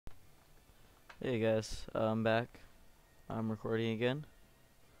Hey guys, I'm back. I'm recording again.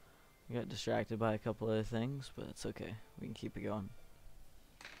 I got distracted by a couple other things, but it's okay. We can keep it going.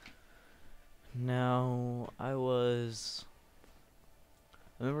 Now, I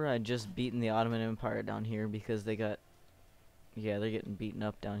remember I just beaten the Ottoman Empire down here because they're getting beaten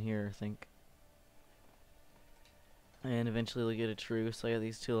up down here, I think. And eventually they'll get a truce. I got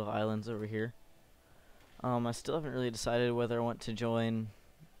these two little islands over here. I still haven't really decided whether I want to join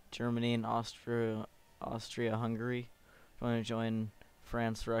Germany and Austria-Hungary. I want to join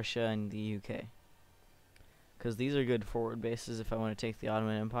France, Russia, and the UK. Because these are good forward bases if I want to take the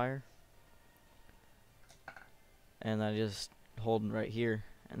Ottoman Empire. And I just hold right here,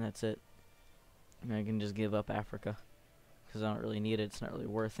 and that's it. And I can just give up Africa. Because I don't really need it, it's not really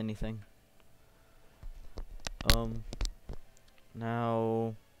worth anything.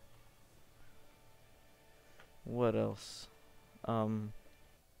 Now... What else?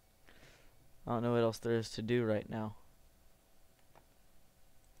 I don't know what else there is to do right now.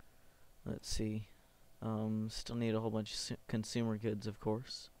 Let's see. Still need a whole bunch of consumer goods, of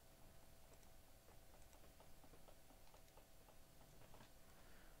course.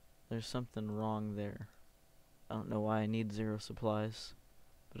 There's something wrong there. I don't know why I need 0 supplies,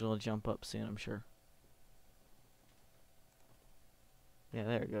 but it'll jump up soon, I'm sure. Yeah,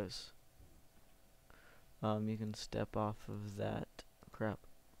 there it goes. You can step off of that. Crap.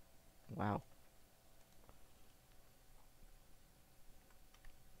 Wow.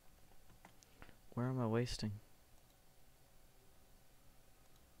 Where am I wasting?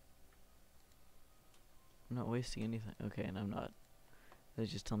 I'm not wasting anything. Okay, and I'm not. They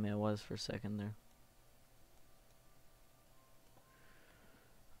just told me I was for a second there.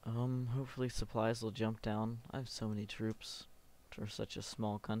 Hopefully supplies will jump down. I have so many troops for such a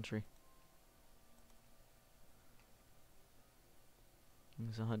small country.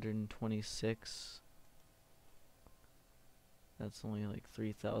 There's 126. That's only like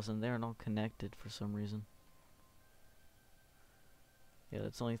 3,000. They aren't all connected for some reason. Yeah,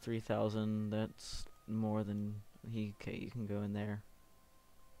 that's only 3,000. That's more than okay, you can go in there.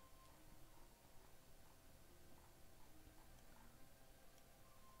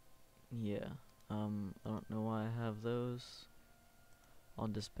 Yeah. I don't know why I have those. I'll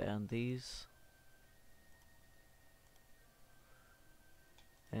disband these.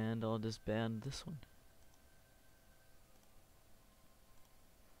 And I'll disband this one.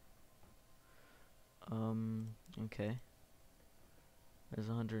 Okay. There's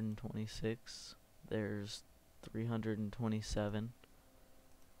 126. There's 327.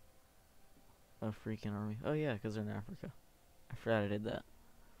 A freaking army. Oh yeah, because they're in Africa. I forgot I did that.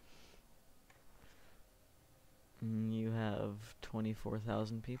 You have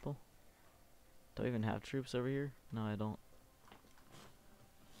 24,000 people. Do I even have troops over here? No, I don't.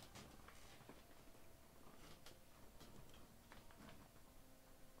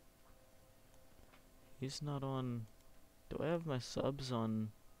 He's not on... Do I have my subs on...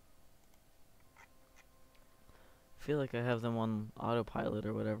 I feel like I have them on autopilot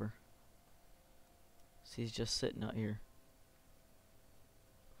or whatever. So he's just sitting out here.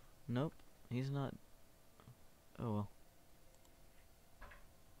 Nope, he's not. Oh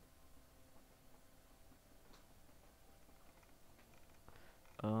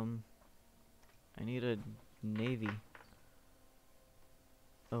well. I need a navy.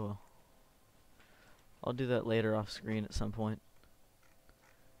 Oh well. I'll do that later off screen at some point.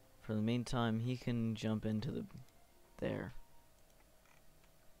 For the meantime, he can jump into there.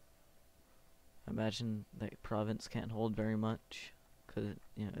 I imagine that province can't hold very much, because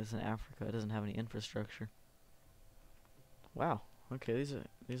it's in Africa. It doesn't have any infrastructure. Wow. Okay,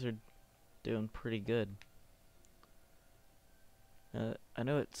 these are doing pretty good. I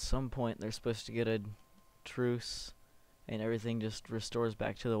know at some point they're supposed to get a truce, and everything just restores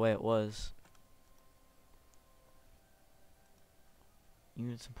back to the way it was. You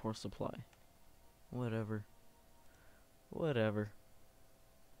need some poor supply. Whatever. Whatever.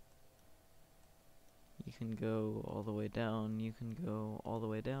 You can go all the way down. You can go all the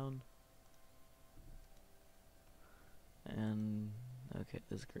way down. And okay,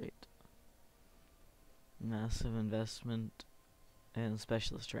 this is great. Massive investment and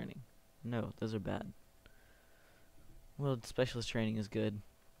specialist training. No, those are bad. Well, specialist training is good,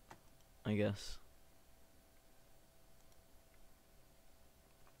 I guess.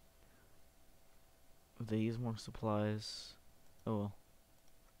 They use more supplies. Oh well.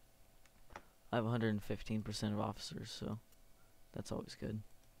 I have 115% of officers, so that's always good.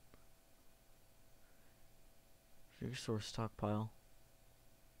 Resource stockpile.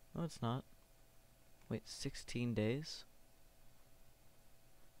 No, it's not. Wait, 16 days?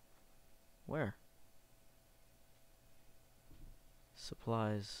 Where?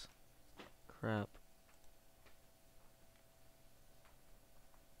 Supplies. Crap.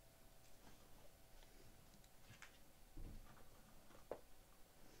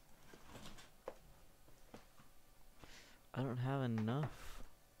 I don't have enough.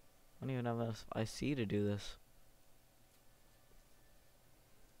 I don't even have enough IC to do this.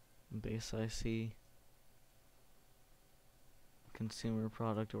 Base IC. Consumer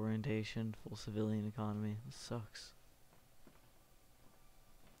product orientation. Full civilian economy. This sucks.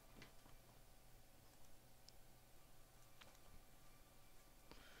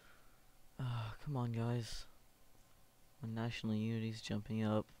 Come on, guys. When national unity's jumping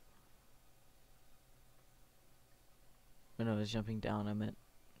up. Oh, no, it's jumping down. I meant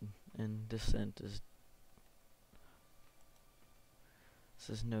and descent is. This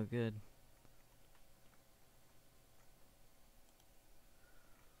is no good.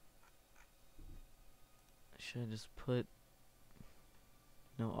 Should I just put.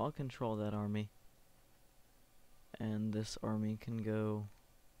 No, I'll control that army. And this army can go.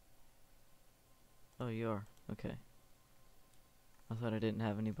 Oh, you are. Okay. I thought I didn't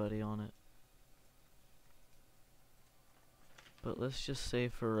have anybody on it. But let's just say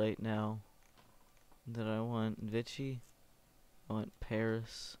for right now that I want Vichy, I want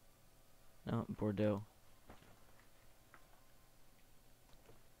Paris, I want Bordeaux.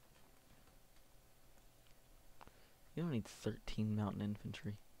 You don't need 13 mountain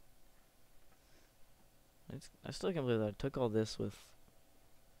infantry. I still can't believe that I took all this with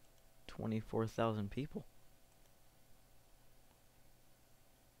 24,000 people.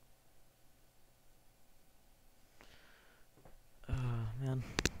 Man.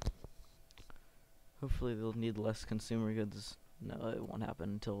 Hopefully they'll need less consumer goods. No, it won't happen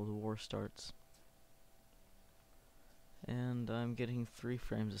until the war starts. And I'm getting 3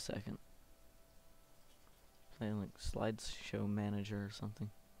 frames a second. Playing like slideshow manager or something.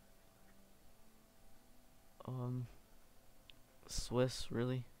 Swiss,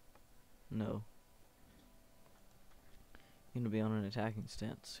 really? No. I'm gonna be on an attacking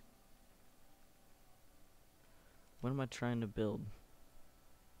stance. What am I trying to build?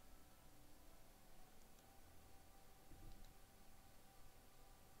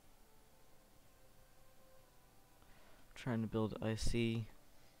 Trying to build IC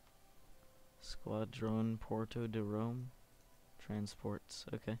Squadron Porto de Rome transports.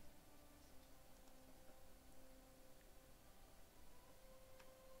 Okay.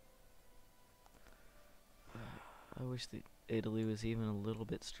 I wish that Italy was even a little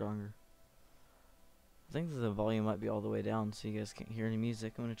bit stronger. I think that the volume might be all the way down so you guys can't hear any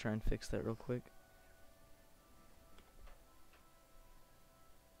music. I'm gonna try and fix that real quick.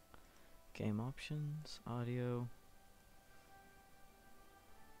 Game options, audio.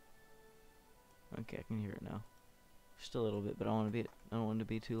 Okay, I can hear it now. Just a little bit, but I don't want it to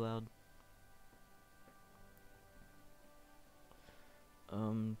be too loud.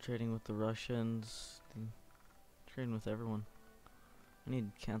 Trading with the Russians, trading with everyone. I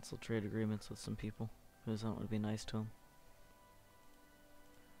need to cancel trade agreements with some people because I want to be nice to them.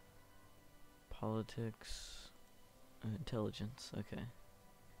 Politics, intelligence. Okay.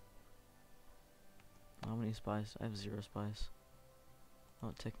 How many spies? I have 0 spies.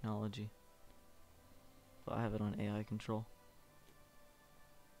 Oh, technology. Well, I have it on AI control.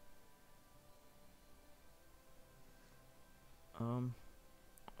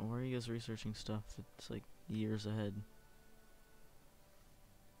 Where are you guys researching stuff that's like years ahead?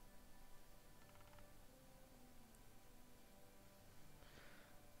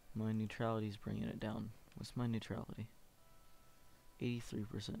 My neutrality's bringing it down. What's my neutrality?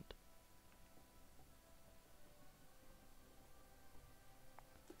 83%.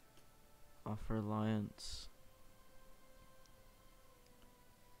 Offer alliance.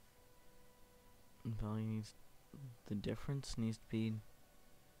 Value needs. The difference needs to be.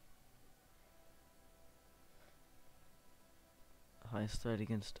 Highest threat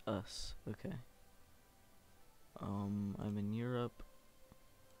against us. Okay. I'm in Europe.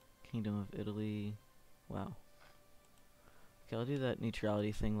 Kingdom of Italy. Wow. Okay, I'll do that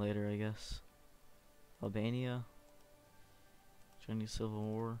neutrality thing later, I guess. Albania. Chinese Civil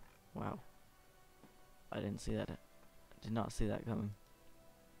War. Wow. I didn't see that. I did not see that coming.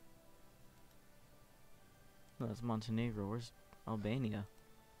 No, that's Montenegro. Where's Albania?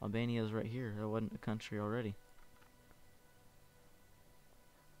 Albania's right here. That wasn't a country already.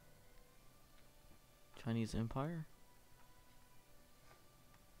 Chinese Empire?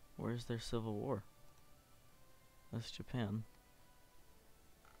 Where's their civil war? That's Japan.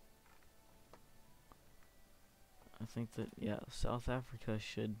 I think that, yeah, South Africa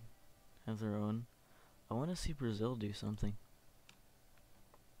should have their own. I want to see Brazil do something.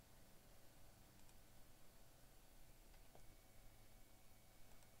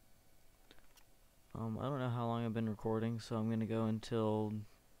 I don't know how long I've been recording, so I'm gonna go until,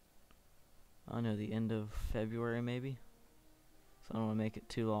 I don't know, the end of February maybe. So I don't want to make it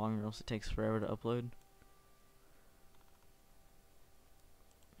too long or else it takes forever to upload.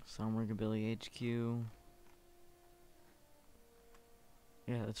 Summer Rockabilly HQ.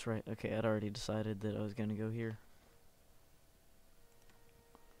 Yeah, that's right. Okay, I'd already decided that I was gonna go here.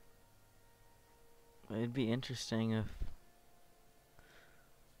 It'd be interesting if,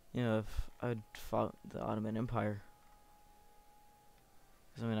 you know, if I'd fought the Ottoman Empire.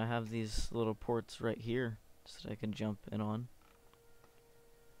 'Cause, I mean, I have these little ports right here so that I can jump in on.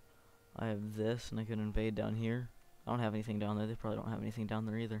 I have this, and I can invade down here. I don't have anything down there. They probably don't have anything down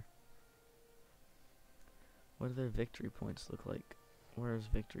there either. What do their victory points look like? Where's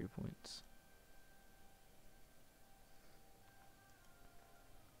victory points?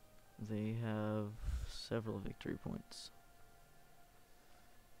 They have several victory points.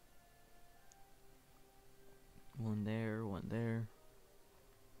 One there, one there.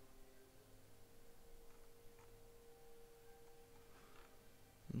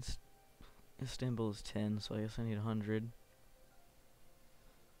 Istanbul is 10, so I guess I need 100.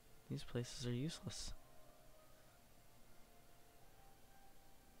 These places are useless.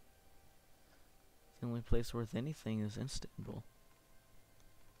 The only place worth anything is Istanbul.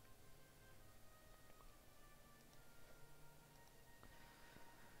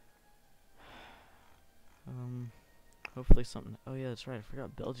 Hopefully something. Oh yeah, that's right. I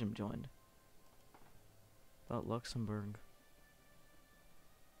forgot Belgium joined. About Luxembourg.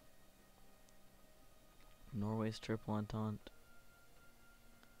 Norway's triple entente.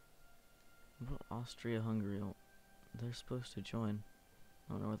 What about Austria-Hungary? They're supposed to join.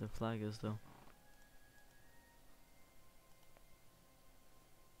 I don't know where their flag is though.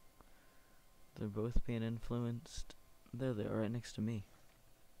 They're both being influenced. There they are, right next to me.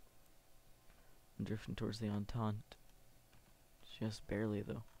 I'm drifting towards the Entente. Just barely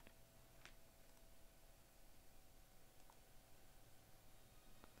though.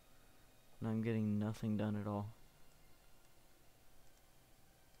 And I'm getting nothing done at all.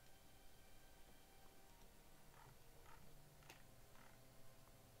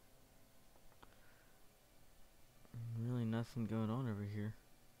 Really nothing going on over here.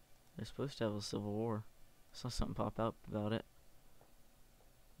 They're supposed to have a civil war. I saw something pop up about it.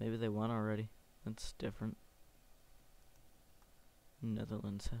 Maybe they won already. That's different.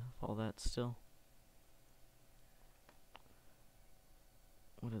 Netherlands have all that still.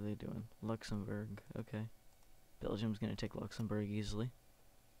 What are they doing? Luxembourg. Okay. Belgium's gonna take Luxembourg easily.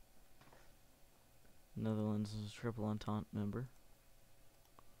 Netherlands is a triple entente member.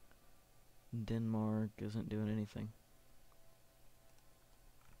 Denmark isn't doing anything.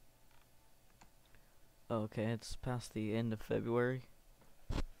 Okay, it's past the end of February.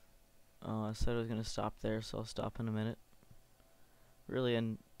 I said I was gonna stop there, so I'll stop in a minute. Really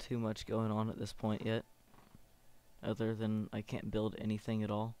ain't too much going on at this point yet, other than I can't build anything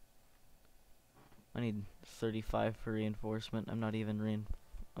at all. I need 35 for reinforcement. I'm not even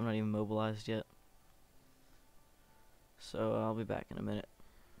mobilized yet. So I'll be back in a minute.